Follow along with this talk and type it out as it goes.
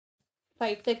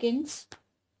5 seconds.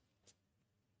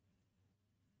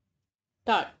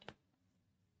 Start.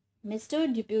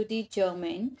 Mr. Deputy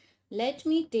Chairman, let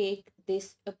me take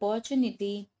this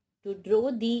opportunity to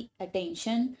draw the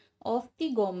attention of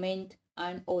the government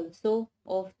and also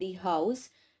of the House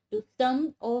to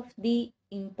some of the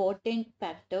important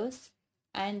factors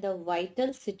and the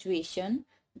vital situation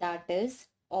that is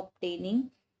obtaining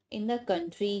in the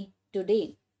country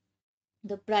today.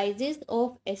 The prices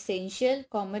of essential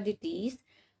commodities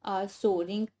are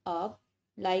soaring up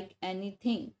like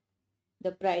anything.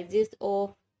 The prices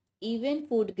of even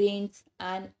food grains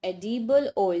and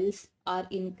edible oils are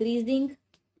increasing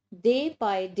day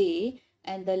by day,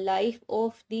 and the life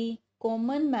of the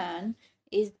common man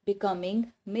is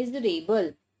becoming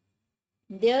miserable.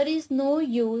 There is no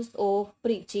use of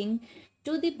preaching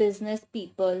to the business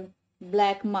people,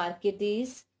 black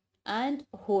marketers, and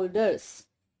holders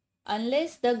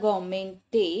unless the government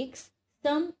takes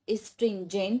some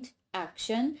stringent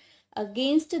action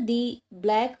against the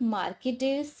black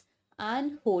marketers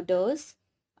and hoarders.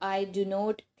 I do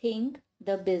not think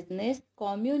the business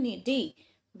community,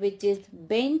 which is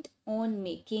bent on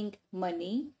making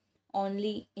money,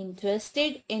 only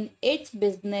interested in its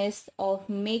business of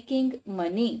making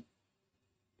money.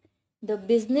 The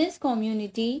business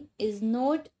community is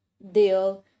not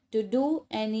there to do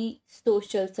any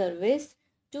social service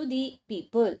to the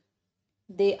people.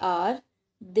 They are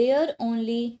there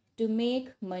only to make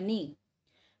money.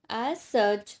 As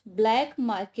such, black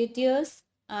marketers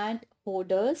and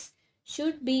hoarders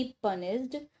should be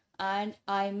punished, and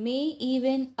I may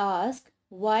even ask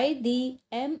why the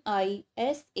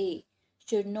MISA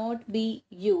should not be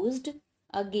used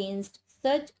against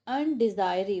such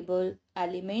undesirable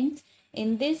elements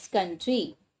in this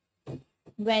country.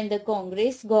 When the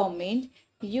Congress government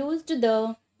used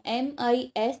the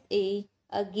MISA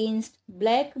against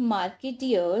black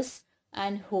marketeers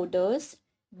and hoarders,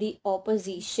 the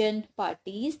opposition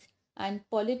parties and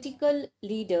political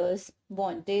leaders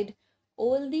wanted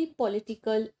all the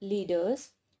political leaders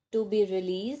to be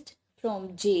released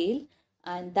from jail,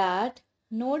 and that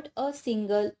not a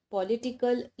single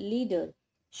political leader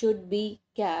should be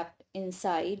kept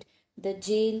inside the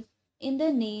jail in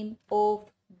the name of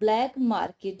black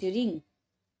marketing.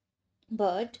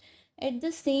 But at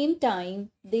the same time,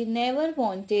 they never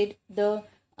wanted the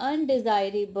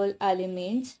undesirable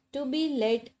elements to be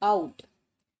let out.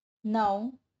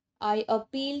 Now, I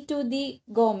appeal to the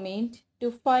government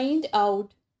to find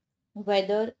out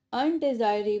whether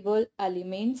undesirable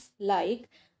elements like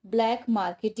black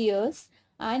marketeers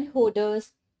and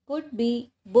hoarders could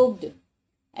be booked.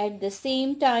 At the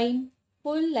same time,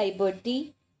 full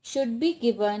liberty should be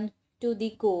given to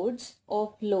the courts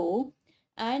of law,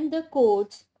 and the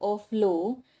courts of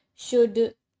law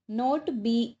should not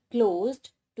be closed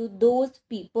to those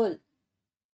people.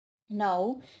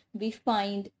 Now we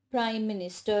find Prime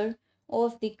Minister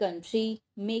of the country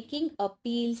making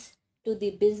appeals to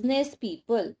the business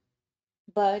people.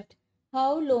 But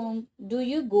how long do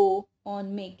you go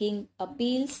on making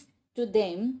appeals to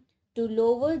them to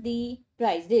lower the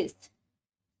prices?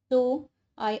 So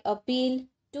I appeal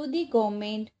to the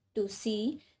government to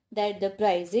see that the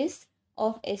prices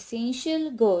of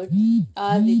essential goods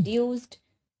are reduced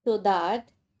so that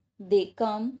they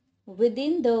come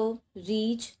within the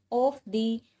reach of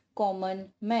the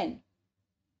common man.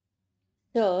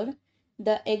 Sir,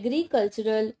 the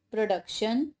agricultural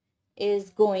production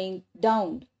is going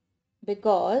down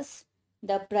because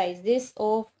the prices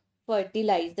of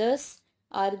fertilizers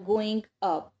are going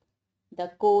up.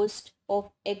 The cost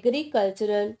of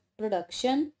agricultural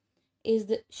production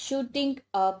is shooting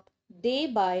up day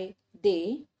by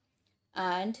day,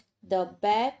 and the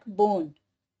backbone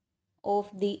of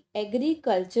the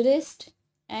agriculturist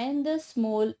and the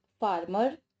small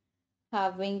farmer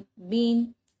having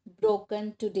been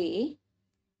broken today,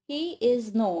 he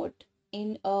is not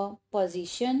in a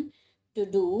position to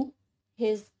do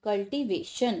his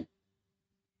cultivation.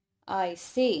 I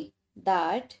say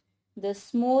that the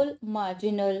small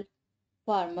marginal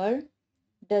farmer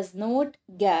does not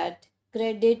get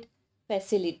credit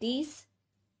facilities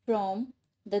from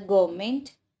the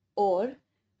government or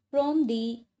from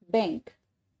the bank.